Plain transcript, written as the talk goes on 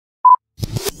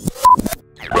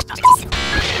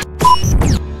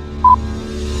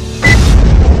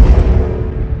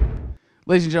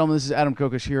Ladies and gentlemen, this is Adam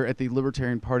Kokesh here at the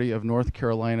Libertarian Party of North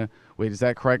Carolina. Wait, is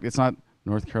that correct? It's not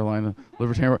North Carolina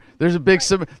Libertarian. There's a big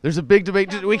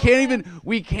debate. We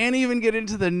can't even get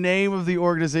into the name of the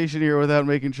organization here without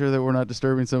making sure that we're not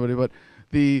disturbing somebody. But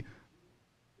the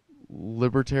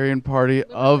Libertarian Party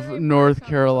of North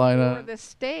Carolina. For the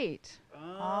state.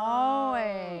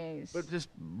 Always. But just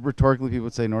rhetorically, people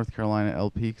would say North Carolina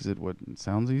LP because it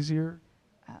sounds easier.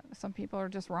 Some people are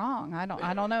just wrong. I don't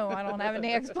know. I don't have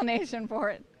any explanation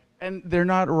for it. And they're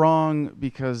not wrong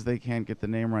because they can't get the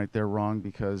name right. They're wrong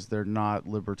because they're not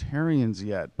libertarians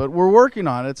yet. But we're working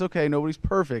on it. It's okay. Nobody's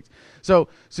perfect. So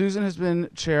Susan has been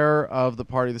chair of the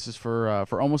party. This is for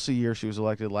almost a year. She was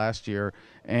elected last year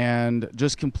and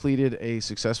just completed a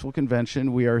successful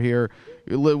convention. We are here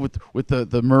with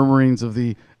the murmurings of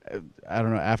the,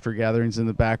 after gatherings in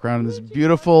the background, and this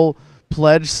beautiful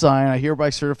pledge sign. I hereby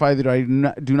certify that I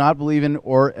do not believe in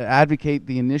or advocate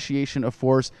the initiation of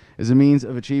force as a means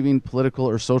of achieving political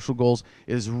or social goals.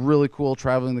 It is really cool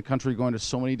traveling the country, going to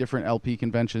so many different LP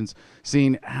conventions,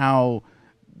 seeing how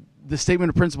the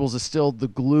statement of principles is still the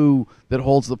glue that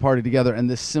holds the party together. And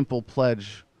this simple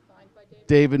pledge,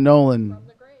 David Nolan,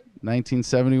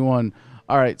 1971.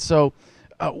 All right, so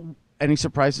any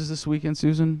surprises this weekend,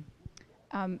 Susan?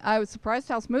 I was surprised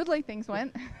how smoothly things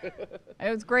went. It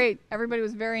was great. Everybody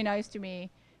was very nice to me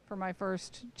for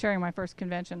chairing my first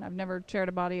convention. I've never chaired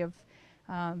a body of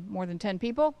more than 10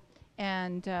 people,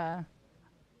 and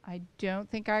I don't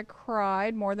think I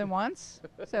cried more than once.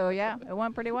 So yeah, it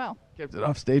went pretty well. Kept it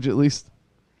off stage at least?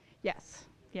 Yes.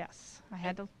 I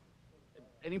had to.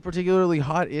 Any particularly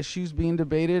hot issues being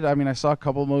debated? I mean, I saw a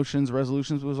couple motions,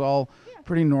 resolutions. Was all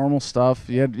pretty normal stuff.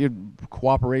 You had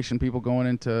cooperation, people going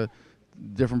into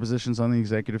different positions on the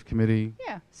executive committee.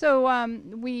 Yeah. So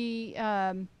we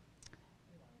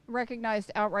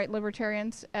recognized outright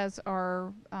libertarians as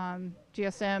our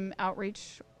GSM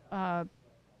outreach arm.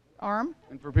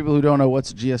 And for people who don't know,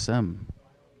 what's GSM?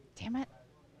 Damn it.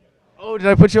 Oh, did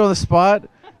I put you on the spot?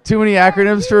 Too many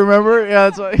acronyms to remember?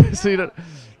 Yeah, that's why. So you don't.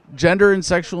 Gender and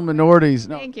sexual minorities.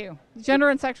 No. Thank you. Gender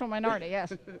and sexual minority,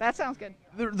 yes. That sounds good.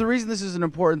 The reason this is an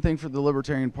important thing for the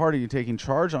Libertarian Party taking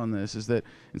charge on this is that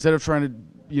instead of trying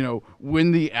to,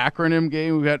 win the acronym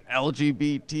game, we've got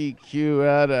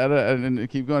LGBTQ, and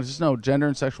keep going. It's just no, gender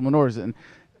and sexual minorities. And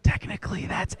technically,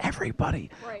 that's everybody.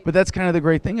 Right. But that's kind of the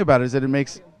great thing about it is that it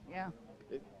makes...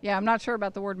 Yeah, I'm not sure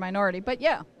about the word minority, but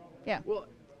yeah. Well,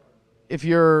 if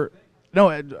you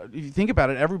think about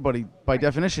it, everybody, by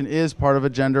definition, is part of a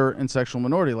gender and sexual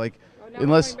minority. Like,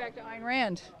 unless going back to Ayn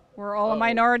Rand, we're all a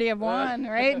minority of one,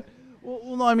 right?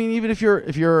 Well, no, I mean, even if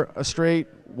you're a straight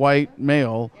white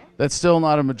male, that's still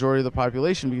not a majority of the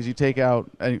population because you take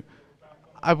out. I'm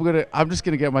just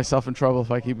gonna get myself in trouble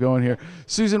if I keep going here.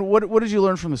 Susan, what did you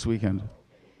learn from this weekend?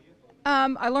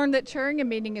 I learned that chairing a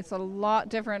meeting is a lot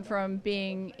different from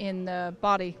being in the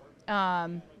body.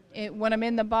 When I'm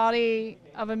in the body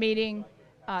of a meeting,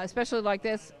 especially like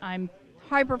this, I'm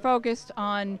hyper-focused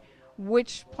on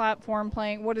which platform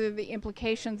playing, what are the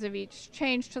implications of each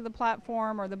change to the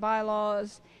platform or the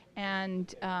bylaws,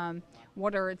 and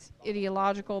what are its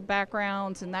ideological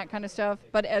backgrounds and that kind of stuff.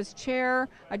 But as chair,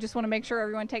 I just want to make sure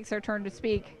everyone takes their turn to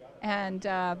speak and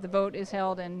the vote is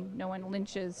held and no one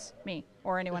lynches me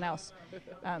or anyone else.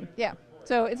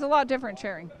 So it's a lot different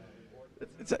chairing.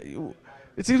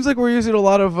 It seems like we're using a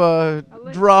lot of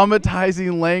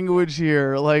dramatizing language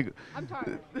here. Like, I'm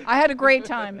tired. I had a great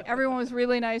time. Everyone was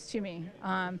really nice to me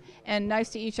and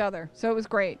nice to each other. So it was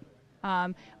great.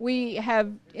 We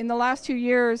have, in the last 2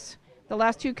 years, the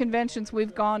last two conventions,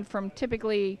 we've gone from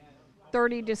typically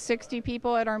 30 to 60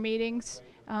 people at our meetings,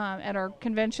 at our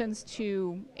conventions,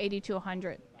 to 80 to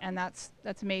 100. And that's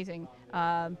amazing.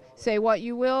 Say what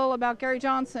you will about Gary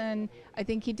Johnson. I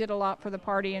think he did a lot for the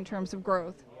party in terms of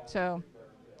growth. So.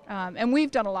 And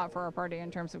we've done a lot for our party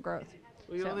in terms of growth.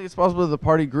 Well, you don't think it's possible that the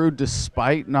party grew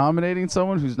despite nominating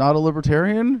someone who's not a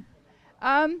libertarian?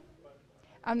 I'm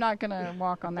not going to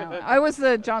walk on that one. I was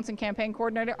the Johnson campaign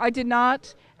coordinator. I did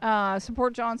not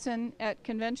support Johnson at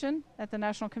the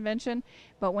national convention,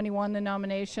 but when he won the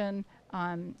nomination,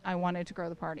 I wanted to grow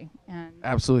the party. And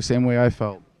absolutely, same way I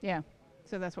felt. Yeah,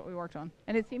 so that's what we worked on.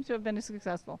 And it seems to have been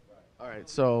successful. All right,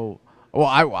 so... Well,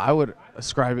 I would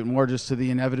ascribe it more just to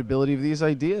the inevitability of these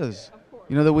ideas.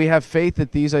 That we have faith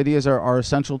that these ideas are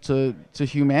essential to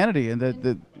humanity, and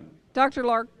that Dr.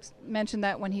 Lark mentioned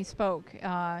that when he spoke.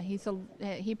 He's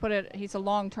a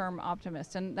long-term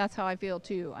optimist, and that's how I feel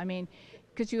too. I mean,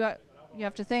 because you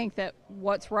have to think that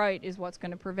what's right is what's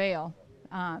going to prevail,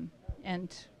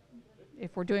 and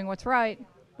if we're doing what's right,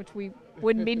 which we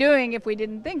wouldn't be doing if we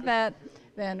didn't think that,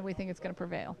 then we think it's going to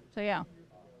prevail. So yeah.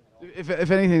 If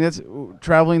anything, that's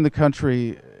traveling the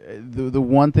country. The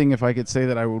one thing, if I could say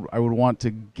that I would want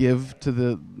to give to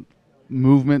the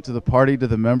movement, to the party, to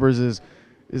the members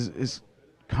is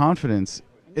confidence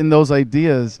in those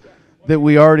ideas that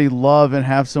we already love and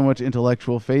have so much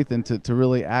intellectual faith in to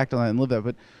really act on that and live that.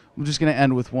 But I'm just going to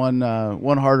end with one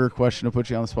harder question to put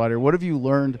you on the spot here. What have you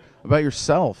learned about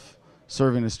yourself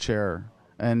serving as chair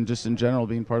and just in general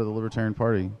being part of the Libertarian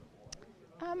Party?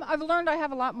 I've learned I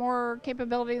have a lot more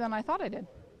capability than I thought I did.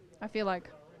 I feel like.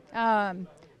 I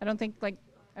don't think, like,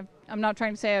 I'm not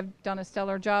trying to say I've done a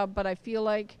stellar job, but I feel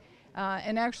like,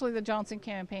 and actually the Johnson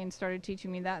campaign started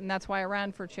teaching me that, and that's why I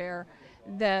ran for chair,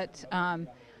 that I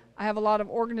have a lot of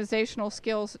organizational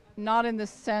skills, not in the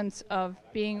sense of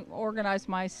being organized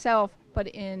myself, but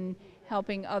in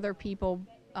helping other people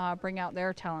bring out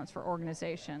their talents for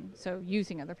organization. So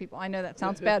using other people. I know that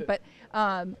sounds bad, but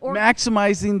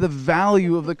maximizing the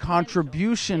value of the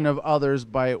contribution of others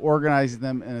by organizing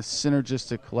them in a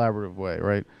synergistic, collaborative way,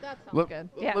 right? That sounds good.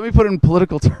 Yeah. Let me put it in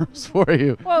political terms for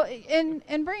you. Well,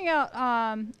 and bringing out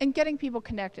and getting people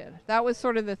connected. That was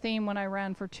sort of the theme when I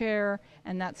ran for chair,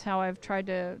 and that's how I've tried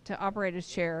to operate as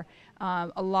chair.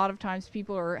 A lot of times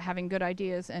people are having good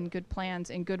ideas and good plans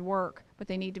and good work, but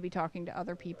they need to be talking to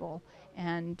other people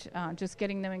and just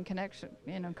getting them in connection,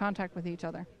 contact with each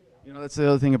other. You know, that's the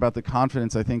other thing about the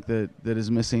confidence I think that is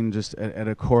missing just at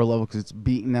a core level, because it's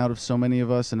beaten out of so many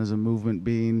of us, and as a movement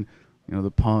being,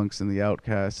 the punks and the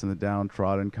outcasts and the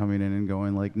downtrodden coming in and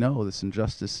going like, no, this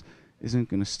injustice isn't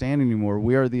going to stand anymore.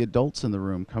 We are the adults in the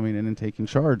room coming in and taking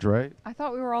charge, right? I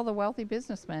thought we were all the wealthy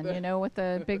businessmen, with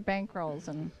the big bankrolls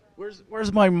and.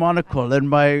 Where's my monocle and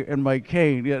my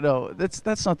cane?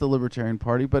 That's not the Libertarian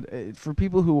Party. But for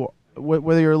people who,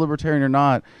 whether you're a Libertarian or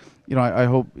not, I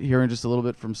hope hearing just a little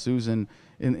bit from Susan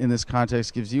in this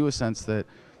context gives you a sense that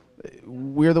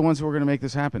we're the ones who are going to make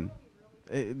this happen.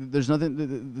 There's nothing.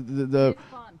 It's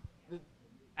fun.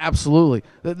 Absolutely.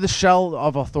 The shell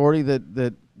of authority that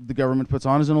the government puts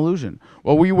on is an illusion.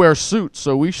 Well, we wear suits,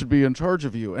 so we should be in charge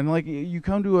of you. And like, you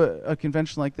come to a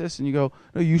convention like this and you go,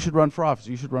 no, you should run for office.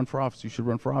 You should run for office. You should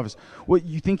run for office. What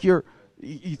you think you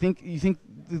think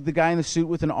the guy in the suit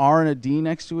with an R and a D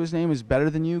next to his name is better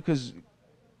than you?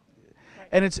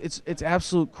 And it's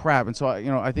absolute crap. And so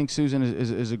I think Susan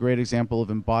is a great example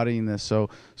of embodying this. So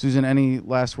Susan, any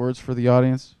last words for the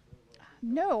audience?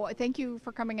 No, thank you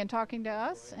for coming and talking to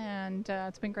us, and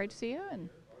it's been great to see you.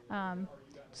 And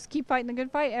just keep fighting the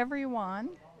good fight, everyone.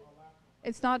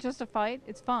 It's not just a fight;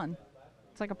 it's fun.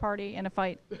 It's like a party and a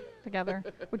fight together,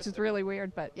 which is really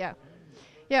weird, but yeah.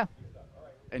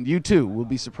 And you too will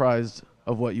be surprised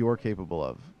of what you are capable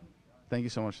of. Thank you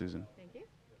so much, Susan. Thank you.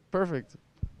 Perfect.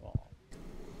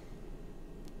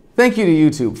 Thank you to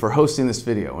YouTube for hosting this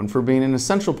video and for being an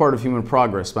essential part of human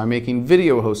progress by making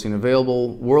video hosting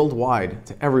available worldwide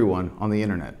to everyone on the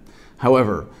internet.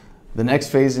 However, the next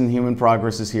phase in human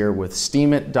progress is here with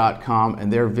Steemit.com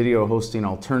and their video hosting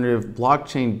alternative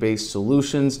blockchain-based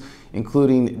solutions,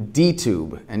 including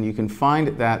DTube. And you can find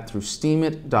that through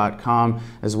Steemit.com,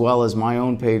 as well as my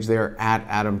own page there at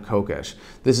Adam Kokesh.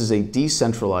 This is a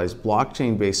decentralized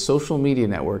blockchain-based social media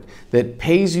network that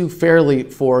pays you fairly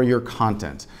for your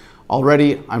content.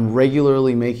 Already, I'm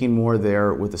regularly making more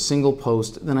there with a single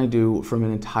post than I do from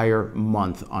an entire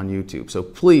month on YouTube. So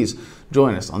please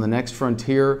join us on the next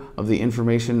frontier of the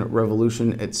information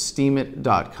revolution at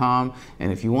Steemit.com.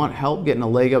 And if you want help getting a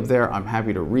leg up there, I'm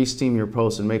happy to re-steam your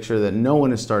posts and make sure that no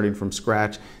one is starting from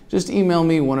scratch. Just email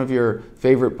me one of your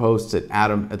favorite posts at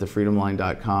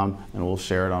adam@thefreedomline.com and we'll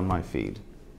share it on my feed.